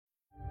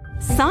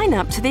Sign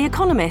up to The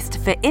Economist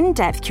for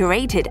in-depth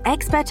curated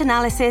expert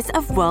analysis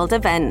of world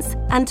events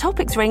and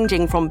topics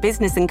ranging from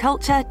business and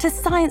culture to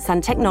science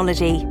and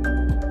technology.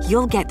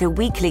 You'll get the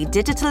weekly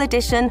digital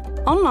edition,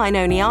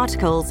 online-only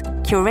articles,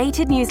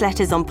 curated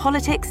newsletters on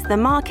politics, the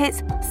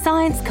markets,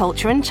 science,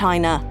 culture and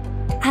China,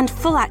 and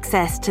full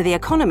access to The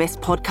Economist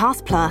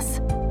Podcast Plus.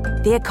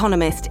 The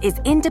Economist is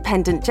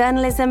independent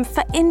journalism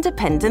for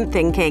independent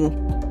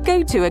thinking.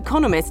 Go to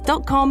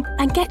economist.com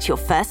and get your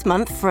first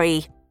month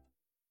free.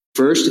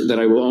 First, that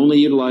I will only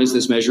utilize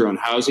this measure on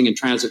housing and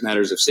transit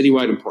matters of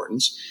citywide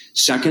importance.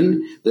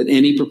 Second, that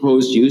any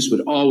proposed use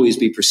would always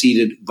be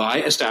preceded by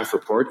a staff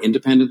report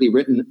independently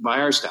written by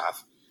our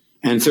staff.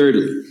 And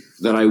thirdly,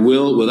 that I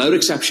will, without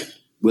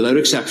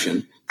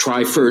exception,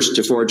 try first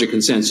to forge a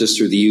consensus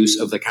through the use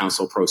of the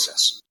council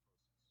process.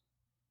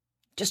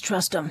 Just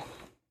trust him.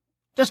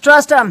 Just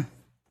trust him.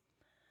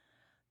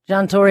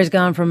 John Tory's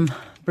gone from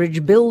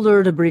bridge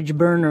builder to bridge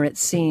burner, it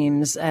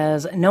seems,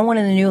 as no one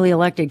in the newly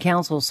elected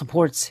council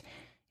supports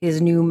his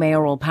new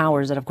mayoral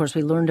powers that, of course,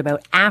 we learned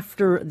about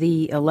after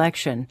the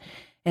election.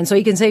 And so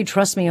he can say,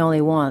 trust me all he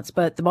wants,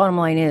 but the bottom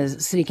line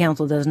is city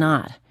council does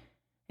not.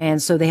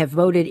 And so they have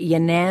voted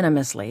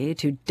unanimously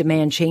to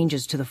demand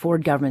changes to the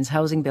Ford government's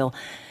housing bill,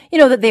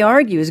 that they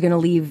argue is going to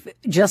leave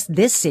just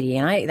this city.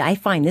 And I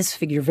find this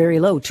figure very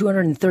low,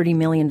 $230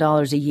 million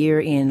a year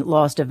in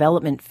lost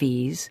development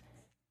fees,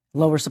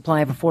 lower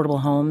supply of affordable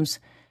homes.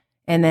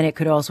 And then it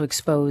could also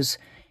expose,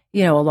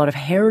 a lot of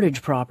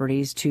heritage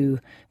properties to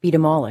be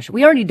demolished.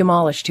 We already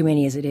demolished too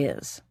many as it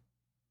is.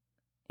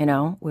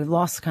 We've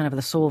lost kind of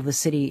the soul of the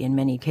city in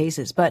many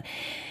cases. But,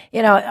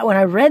 when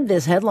I read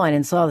this headline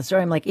and saw the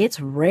story, I'm like, it's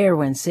rare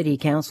when city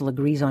council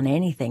agrees on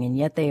anything. And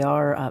yet they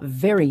are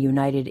very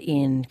united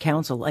in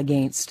council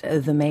against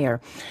the mayor.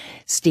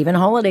 Stephen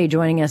Holyday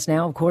joining us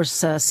now. Of course,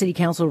 city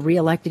council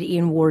reelected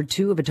in Ward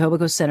 2 of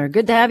Etobicoke Centre.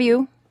 Good to have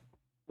you.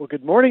 Well,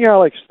 good morning,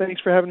 Alex.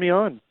 Thanks for having me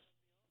on.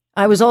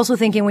 I was also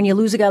thinking when you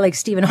lose a guy like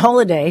Stephen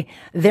Holyday,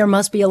 there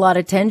must be a lot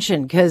of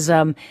tension because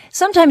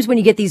sometimes when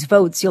you get these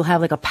votes, you'll have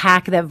like a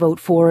pack that vote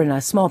for and a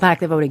small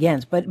pack that vote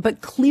against.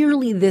 But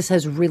clearly this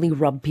has really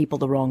rubbed people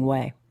the wrong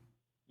way.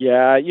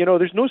 Yeah,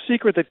 there's no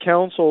secret that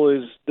council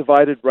is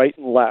divided right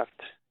and left.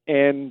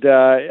 And,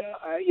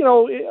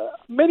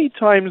 many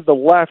times the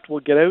left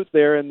will get out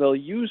there and they'll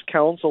use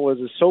council as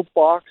a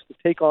soapbox to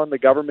take on the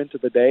government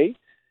of the day.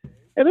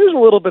 And there's a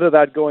little bit of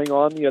that going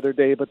on the other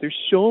day, but there's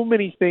so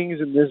many things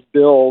in this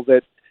bill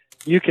that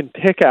you can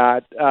pick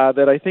at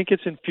that I think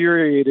it's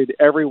infuriated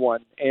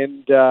everyone.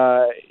 And,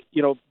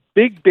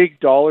 big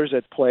dollars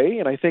at play.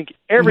 And I think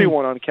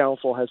everyone on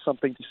council has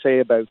something to say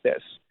about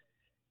this.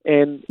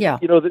 And,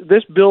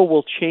 this bill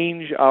will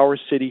change our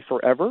city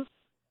forever.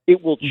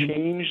 It will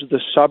change the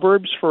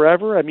suburbs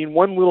forever. I mean,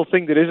 one little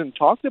thing that isn't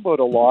talked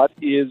about a lot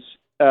is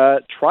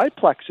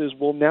triplexes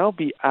will now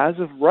be as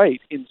of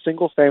right in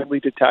single-family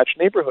detached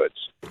neighborhoods.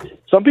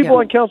 Some people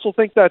on council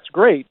think that's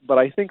great, but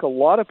I think a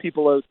lot of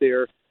people out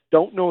there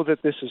don't know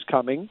that this is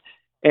coming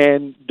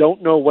and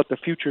don't know what the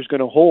future is going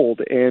to hold.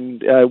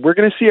 And we're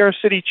going to see our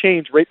city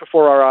change right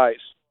before our eyes.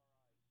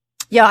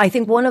 Yeah, I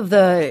think one of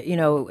the,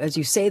 as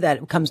you say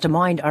that, comes to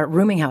mind are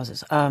rooming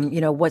houses.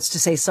 What's to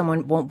say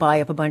someone won't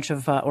buy up a bunch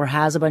of, or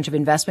has a bunch of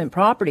investment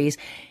properties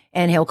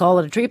and he'll call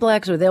it a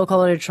triplex or they'll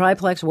call it a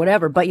triplex,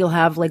 whatever, but you'll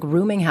have like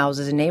rooming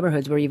houses in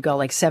neighborhoods where you've got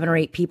like 7 or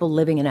 8 people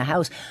living in a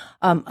house.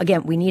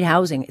 Again, we need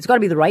housing. It's got to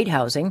be the right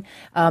housing.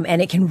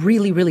 And it can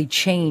really, really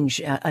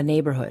change a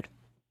neighborhood.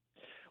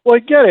 Well, I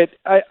get it.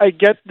 I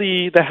get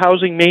the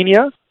housing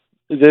mania.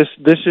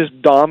 This has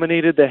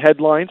dominated the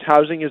headlines.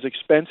 Housing is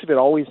expensive. It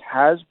always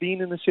has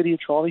been in the city of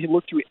Toronto. You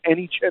look through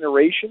any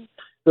generation,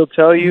 they'll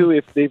tell you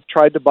if they've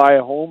tried to buy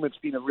a home, it's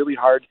been a really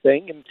hard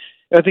thing. And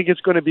I think it's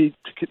going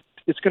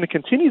to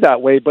continue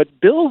that way.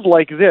 But bills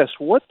like this,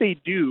 what they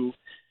do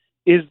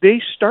is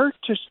they start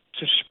to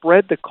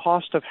spread the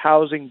cost of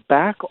housing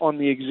back on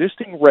the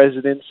existing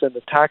residents and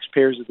the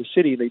taxpayers of the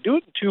city. They do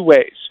it in 2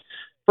 ways.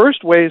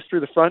 First way is through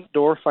the front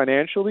door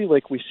financially,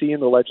 like we see in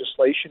the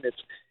legislation.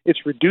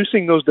 It's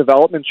reducing those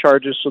development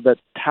charges so that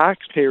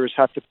taxpayers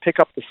have to pick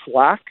up the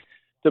slack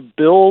to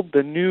build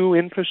the new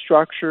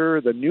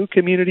infrastructure, the new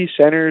community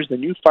centers, the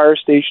new fire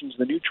stations,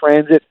 the new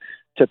transit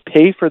to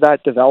pay for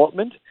that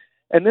development.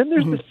 And then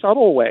there's the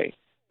subtle way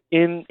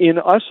in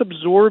us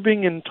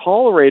absorbing and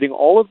tolerating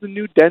all of the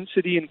new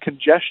density and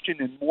congestion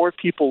and more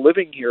people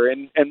living here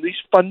and these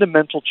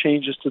fundamental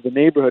changes to the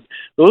neighborhood.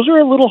 Those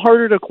are a little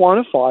harder to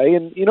quantify.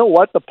 And you know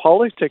what? The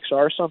politics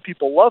are, some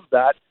people love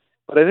that.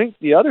 But I think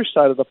the other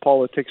side of the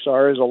politics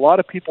is a lot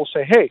of people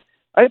say, hey,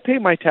 I pay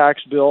my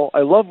tax bill.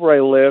 I love where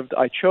I lived.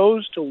 I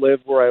chose to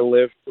live where I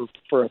live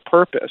for a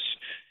purpose.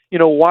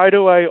 Why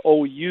do I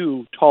owe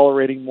you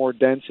tolerating more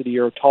density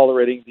or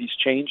tolerating these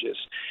changes?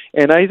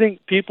 And I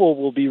think people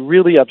will be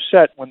really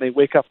upset when they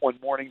wake up one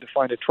morning to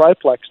find a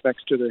triplex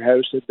next to their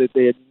house that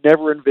they had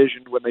never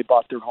envisioned when they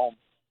bought their home.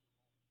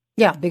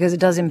 Yeah, because it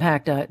does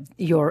impact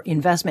your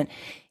investment.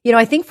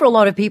 I think for a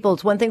lot of people,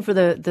 it's one thing for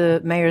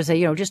the mayor to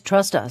say, just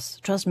trust us,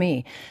 trust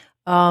me.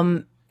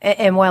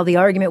 And while the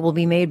argument will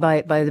be made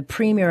by the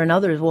premier and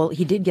others, well,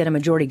 he did get a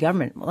majority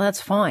government. Well,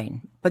 that's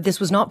fine. But this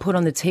was not put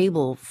on the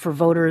table for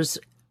voters,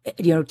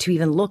 to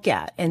even look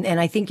at. And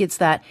I think it's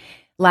that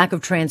lack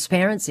of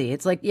transparency.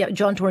 It's like, yeah,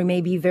 John Tory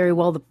may be very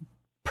well the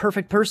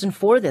perfect person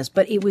for this,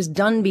 but it was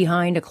done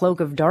behind a cloak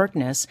of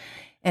darkness.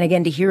 And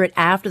again, to hear it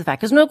after the fact,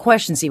 because no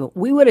question, Steve,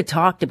 we would have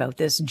talked about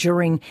this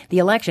during the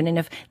election. And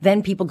if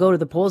then people go to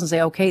the polls and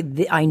say, okay,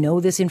 I know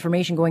this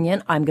information going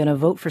in, I'm going to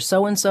vote for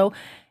so-and-so.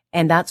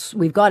 And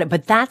we've got it.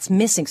 But that's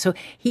missing. So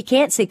he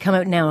can't come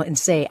out now and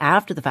say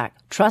after the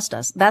fact, trust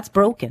us. That's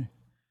broken.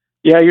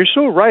 Yeah, you're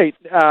so right.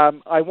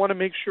 I want to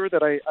make sure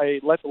that I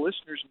let the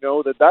listeners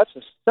know that that's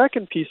a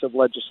second piece of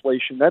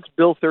legislation. That's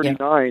Bill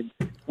 39.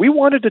 Yeah. We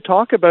wanted to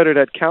talk about it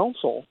at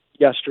council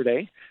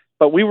yesterday,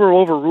 but we were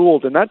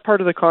overruled, and that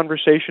part of the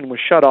conversation was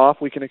shut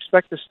off. We can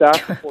expect a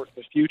staff report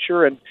in the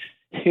future, and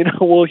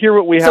we'll hear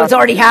what we have. So it's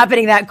already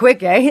happening that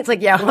quick, eh? It's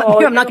like,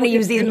 I'm not going to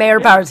use these mayor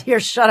powers. Here,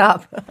 shut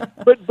up.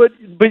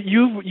 But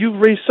you've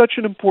raised such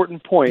an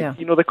important point. Yeah.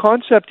 The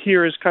concept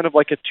here is kind of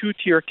like a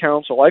two-tier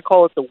council. I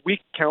call it the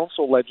weak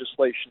council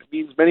legislation. It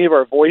means many of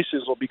our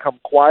voices will become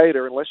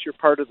quieter unless you're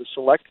part of the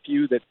select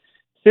few that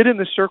sit in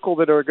the circle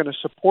that are going to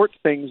support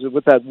things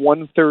with that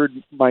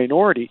one-third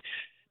minority.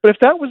 But if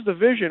that was the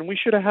vision, we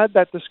should have had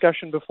that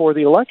discussion before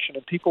the election,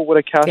 and people would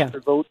have cast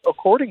their vote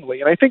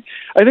accordingly. And I think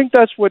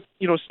that's what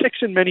sticks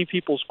in many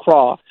people's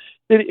craw.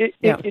 There's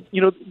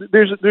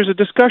a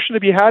discussion to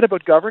be had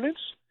about governance,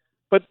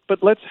 but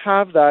let's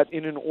have that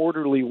in an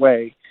orderly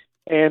way.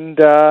 And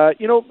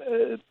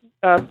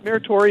Mayor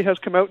Tory has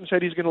come out and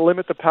said he's going to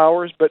limit the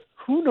powers, but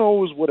who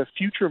knows what a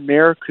future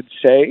mayor could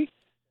say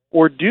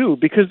or do?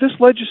 Because this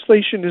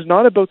legislation is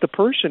not about the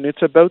person;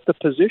 it's about the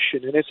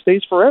position, and it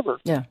stays forever.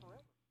 Yeah.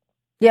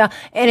 Yeah,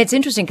 and it's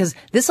interesting because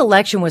this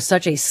election was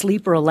such a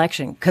sleeper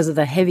election because of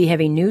the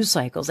heavy news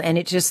cycles, and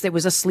it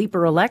was a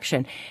sleeper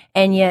election,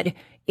 and yet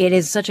it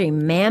is such a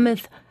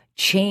mammoth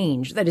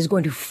change that is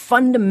going to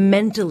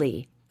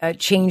fundamentally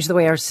change the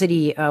way our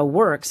city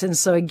works. And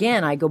so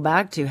again, I go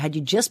back to, had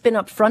you just been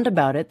upfront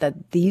about it,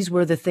 that these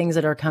were the things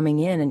that are coming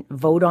in, and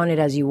vote on it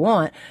as you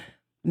want,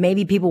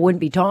 maybe people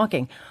wouldn't be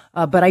talking.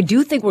 But I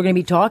do think we're going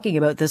to be talking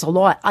about this a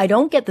lot. I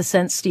don't get the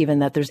sense, Stephen,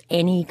 that there's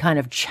any kind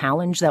of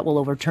challenge that will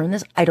overturn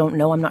this. I don't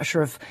know. I'm not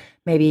sure if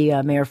maybe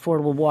Mayor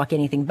Ford will walk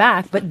anything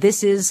back, but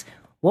this is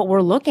what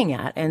we're looking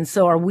at. And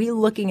so are we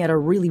looking at a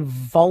really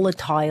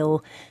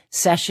volatile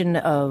session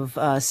of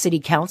city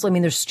council? I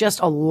mean, there's just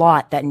a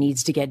lot that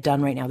needs to get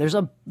done right now. There's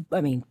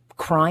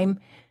crime,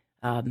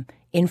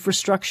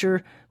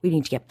 infrastructure. We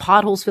need to get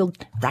potholes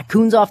filled,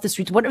 raccoons off the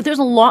streets. There's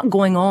a lot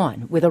going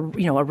on with a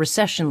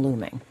recession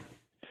looming.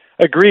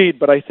 Agreed,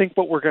 but I think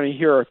what we're going to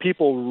hear are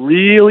people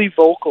really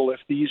vocal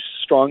if these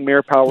strong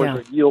mayor powers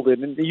are yielded.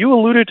 And you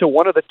alluded to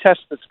one of the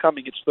tests that's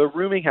coming. It's the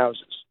rooming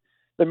houses.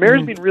 The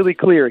mayor's been really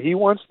clear. He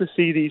wants to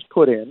see these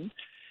put in.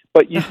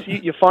 But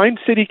you find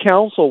city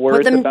council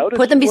where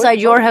put them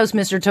beside your house,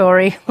 Mr.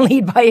 Tory.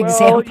 Lead by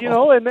example.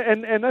 Well,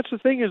 and that's the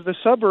thing is the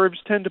suburbs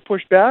tend to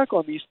push back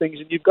on these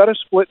things, and you've got a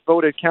split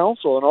vote at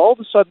council, and all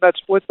of a sudden that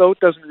split vote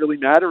doesn't really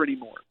matter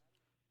anymore.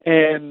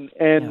 And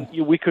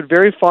we could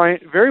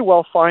very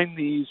well find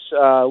these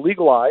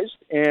legalized,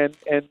 and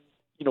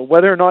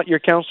whether or not your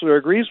councillor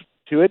agrees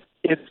to it,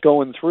 it's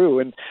going through,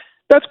 and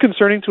that's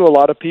concerning to a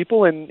lot of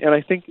people. And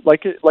I think,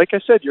 like I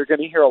said, you're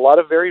going to hear a lot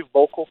of very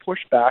vocal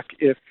pushback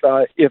if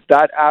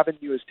that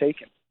avenue is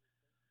taken.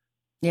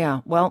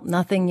 Yeah, well,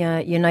 nothing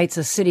unites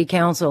a city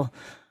council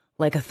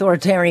like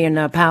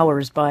authoritarian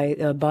powers by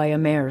a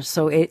mayor.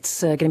 So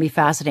it's going to be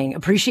fascinating.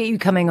 Appreciate you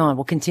coming on.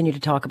 We'll continue to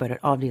talk about it.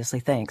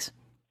 Obviously, thanks.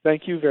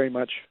 Thank you very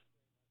much.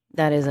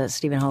 That is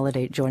Stephen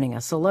Holliday joining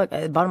us. So look,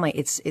 bottom line,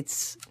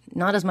 it's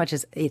not as much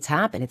as it's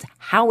happened, it's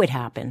how it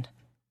happened.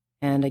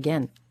 And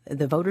again,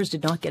 the voters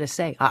did not get a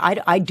say.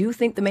 I do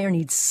think the mayor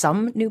needs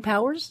some new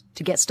powers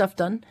to get stuff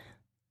done.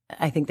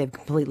 I think they've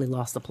completely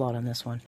lost the plot on this one.